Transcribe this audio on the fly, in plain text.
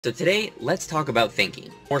So today, let's talk about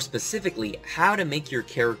thinking. More specifically, how to make your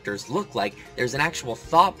characters look like there's an actual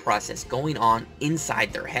thought process going on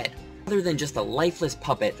inside their head, rather than just a lifeless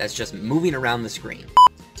puppet that's just moving around the screen.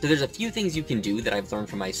 So there's a few things you can do that I've learned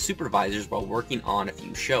from my supervisors while working on a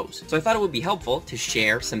few shows. So I thought it would be helpful to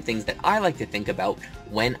share some things that I like to think about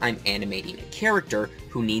when I'm animating a character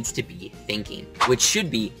who needs to be thinking, which should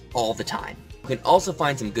be all the time. You can also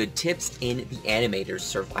find some good tips in the Animator's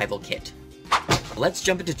Survival Kit. Let's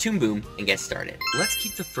jump into Toon Boom and get started. Let's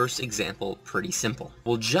keep the first example pretty simple.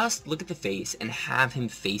 We'll just look at the face and have him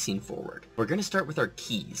facing forward. We're going to start with our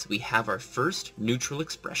keys. We have our first neutral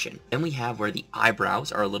expression. Then we have where the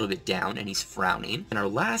eyebrows are a little bit down and he's frowning. And our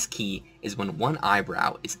last key is when one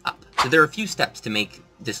eyebrow is up. So there are a few steps to make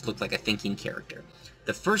this look like a thinking character.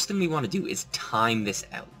 The first thing we want to do is time this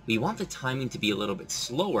out. We want the timing to be a little bit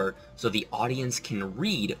slower so the audience can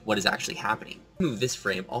read what is actually happening. Move this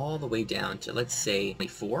frame all the way down to, let's say,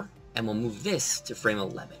 24, and we'll move this to frame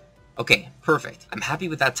 11. Okay, perfect. I'm happy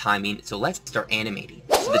with that timing, so let's start animating.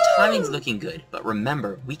 So the timing's looking good, but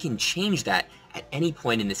remember, we can change that at any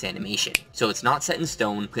point in this animation. So it's not set in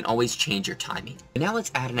stone, you can always change your timing. And now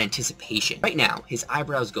let's add an anticipation. Right now, his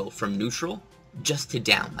eyebrows go from neutral just to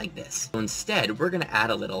down like this. So instead, we're going to add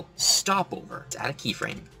a little stopover. Let's add a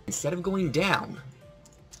keyframe. Instead of going down,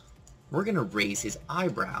 we're going to raise his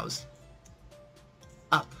eyebrows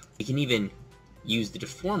up. We can even use the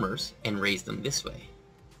deformers and raise them this way.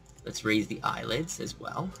 Let's raise the eyelids as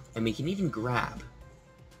well. And we can even grab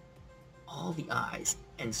all the eyes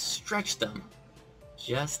and stretch them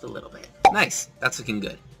just a little bit. Nice, that's looking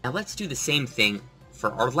good. Now let's do the same thing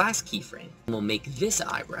for our last keyframe. We'll make this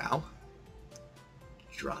eyebrow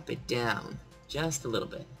drop it down just a little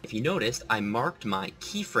bit. If you noticed, I marked my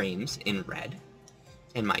keyframes in red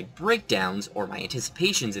and my breakdowns, or my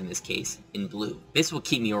anticipations in this case, in blue. This will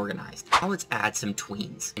keep me organized. Now let's add some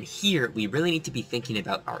tweens. And here, we really need to be thinking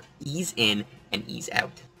about our ease in and ease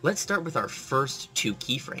out. Let's start with our first two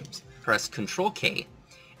keyframes. Press Ctrl K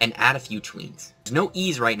and add a few tweens. There's no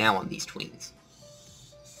ease right now on these tweens,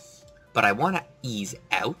 but I want to ease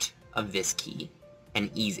out of this key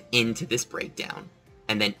and ease into this breakdown,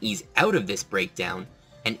 and then ease out of this breakdown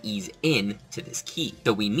and ease in to this key.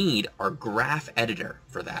 So we need our graph editor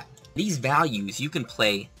for that. These values, you can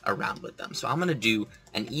play around with them. So I'm going to do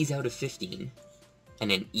an ease out of 15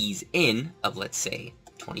 and an ease in of, let's say,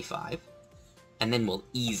 25. And then we'll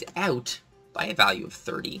ease out by a value of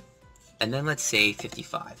 30. And then let's say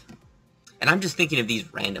 55. And I'm just thinking of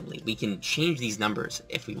these randomly. We can change these numbers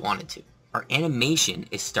if we wanted to. Our animation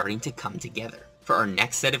is starting to come together. For our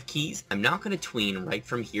next set of keys, I'm not going to tween right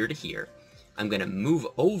from here to here. I'm going to move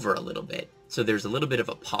over a little bit, so there's a little bit of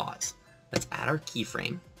a pause. Let's add our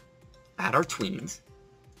keyframe, add our tweens,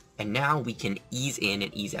 and now we can ease in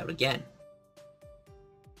and ease out again.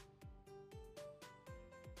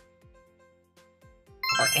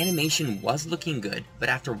 Our animation was looking good, but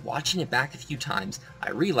after watching it back a few times,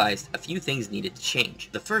 I realized a few things needed to change.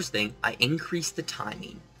 The first thing, I increased the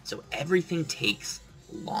timing, so everything takes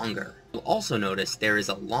longer. You'll also notice there is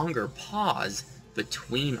a longer pause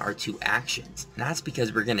between our two actions. And that's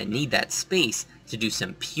because we're going to need that space to do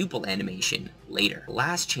some pupil animation later. The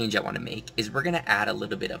last change I want to make is we're going to add a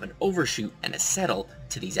little bit of an overshoot and a settle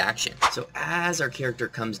to these actions. So as our character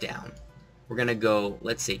comes down, we're going to go,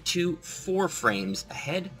 let's say, 4 frames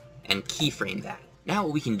ahead and keyframe that. Now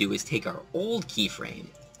what we can do is take our old keyframe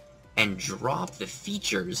and drop the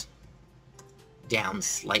features down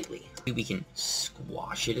slightly. We can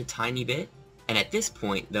squash it a tiny bit, and at this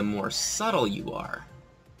point, the more subtle you are,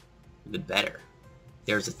 the better.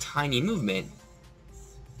 There's a tiny movement,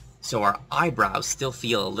 so our eyebrows still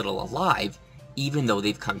feel a little alive, even though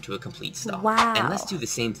they've come to a complete stop. Wow. And let's do the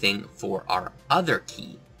same thing for our other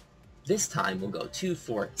key. This time, we'll go 2,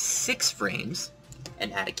 4, 6 frames,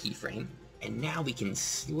 and add a keyframe, and now we can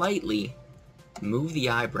slightly move the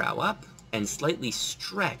eyebrow up, and slightly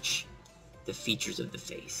stretch the features of the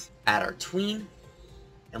face. Add our tween,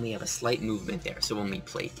 and we have a slight movement there. So when we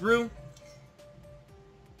play through,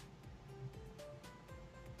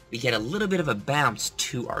 we get a little bit of a bounce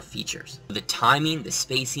to our features. The timing, the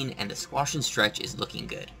spacing, and the squash and stretch is looking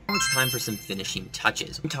good. Now it's time for some finishing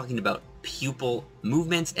touches. I'm talking about pupil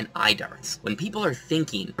movements and eye darts. When people are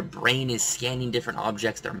thinking, their brain is scanning different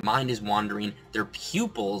objects, their mind is wandering, their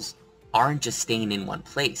pupils aren't just staying in one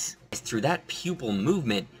place. It's through that pupil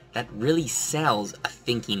movement that really sells a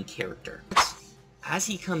thinking character. As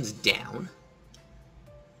he comes down,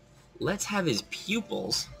 let's have his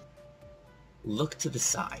pupils look to the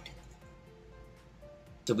side.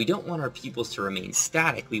 So we don't want our pupils to remain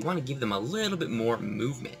static, we want to give them a little bit more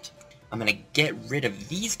movement. I'm going to get rid of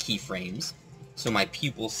these keyframes so my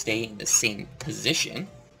pupils stay in the same position.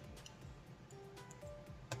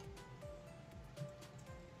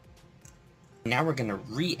 Now we're going to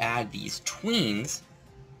re-add these tweens,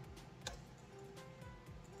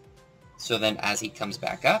 so then as he comes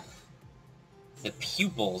back up, the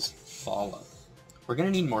pupils follow. We're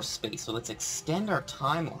going to need more space, so let's extend our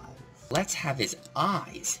timeline. Let's have his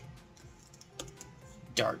eyes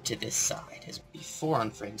dart to this side. As before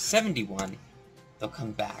on frame 71, they'll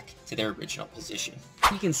come back to their original position.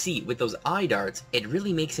 You can see with those eye darts, it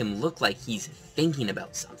really makes him look like he's thinking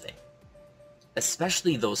about something.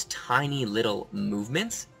 Especially those tiny little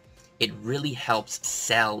movements, it really helps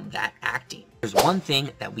sell that acting. There's one thing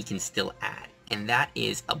that we can still add, and that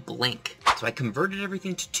is a blink. So I converted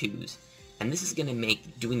everything to 2s, and this is going to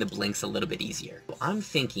make doing the blinks a little bit easier. So I'm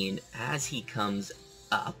thinking as he comes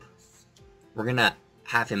up, we're going to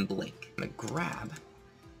have him blink. I'm going to grab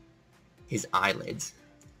his eyelids,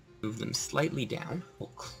 move them slightly down. We'll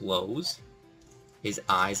close his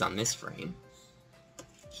eyes on this frame.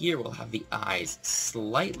 Here we'll have the eyes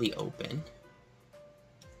slightly open.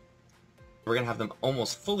 We're going to have them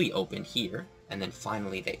almost fully open here, and then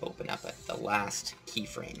finally they open up at the last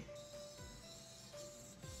keyframe.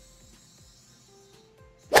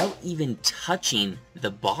 Without even touching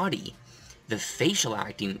the body, the facial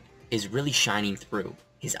acting is really shining through.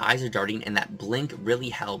 His eyes are darting, and that blink really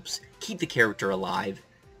helps keep the character alive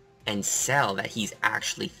and sell that he's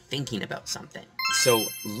actually thinking about something. So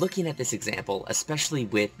looking at this example, especially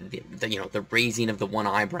with the raising of the one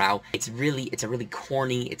eyebrow, it's a really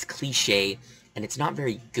corny, it's cliche, and it's not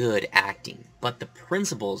very good acting. But the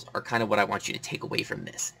principles are kind of what I want you to take away from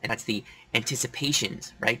this. And that's the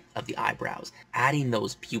anticipations, right, of the eyebrows. Adding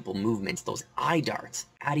those pupil movements, those eye darts,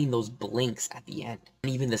 adding those blinks at the end,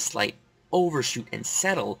 and even the slight overshoot and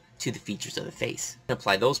settle to the features of the face.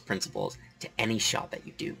 Apply those principles to any shot that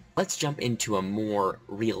you do. Let's jump into a more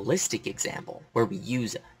realistic example where we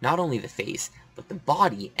use not only the face but the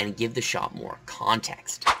body and give the shot more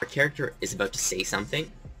context. Our character is about to say something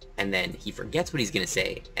and then he forgets what he's going to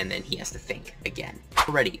say and then he has to think again.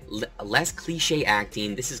 Already less cliche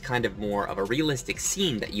acting. This is kind of more of a realistic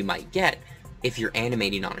scene that you might get if you're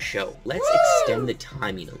animating on a show. Let's extend the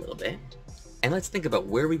timing a little bit. And let's think about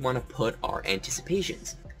where we want to put our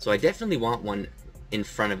anticipations. So I definitely want one in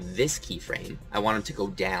front of this keyframe. I want them to go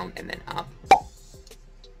down and then up.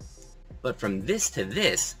 But from this to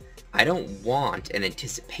this, I don't want an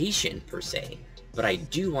anticipation per se, but I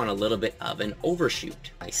do want a little bit of an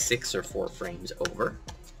overshoot. 6 or 4 frames over.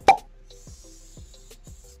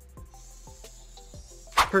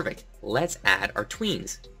 Perfect. Let's add our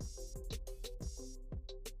tweens.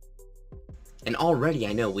 And already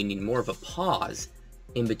I know we need more of a pause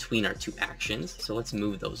in between our 2 actions, so let's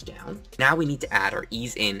move those down. Now we need to add our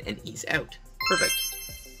ease in and ease out. Perfect.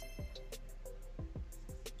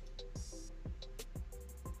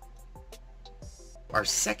 Our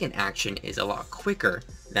second action is a lot quicker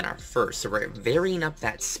than our first, so we're varying up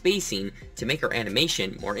that spacing to make our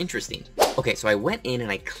animation more interesting. Okay, so I went in and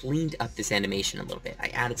I cleaned up this animation a little bit. I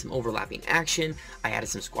added some overlapping action, I added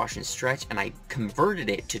some squash and stretch, and I converted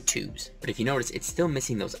it to 2s. But if you notice, it's still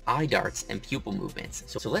missing those eye darts and pupil movements.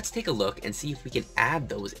 So let's take a look and see if we can add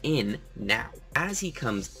those in now. As he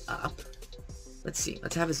comes up, let's see,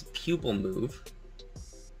 let's have his pupil move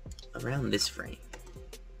around this frame.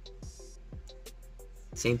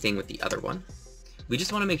 Same thing with the other one. We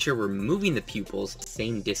just want to make sure we're moving the pupils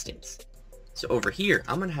same distance. So over here,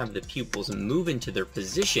 I'm going to have the pupils move into their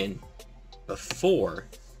position before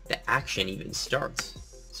the action even starts.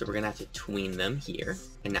 So we're going to have to tween them here.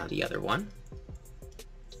 And now the other one.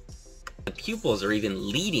 The pupils are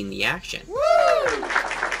even leading the action.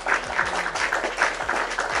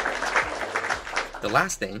 The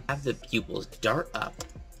last thing, have the pupils dart up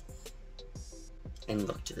and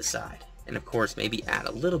look to the side. And of course, maybe add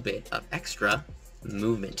a little bit of extra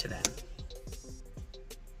movement to them.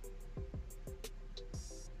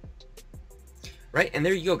 Right, and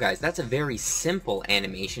there you go, guys. That's a very simple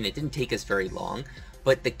animation. It didn't take us very long,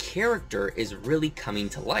 but the character is really coming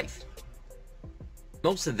to life.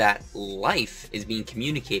 Most of that life is being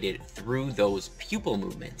communicated through those pupil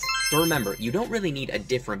movements. So remember, you don't really need a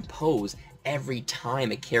different pose every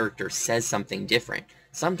time a character says something different.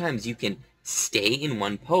 Sometimes you can stay in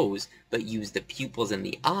one pose, but use the pupils and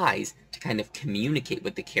the eyes to kind of communicate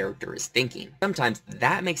what the character is thinking. Sometimes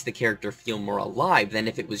that makes the character feel more alive than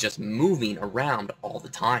if it was just moving around all the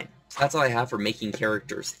time. So that's all I have for making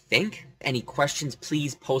characters think. Any questions,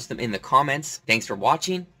 please post them in the comments. Thanks for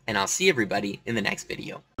watching, and I'll see everybody in the next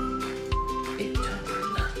video.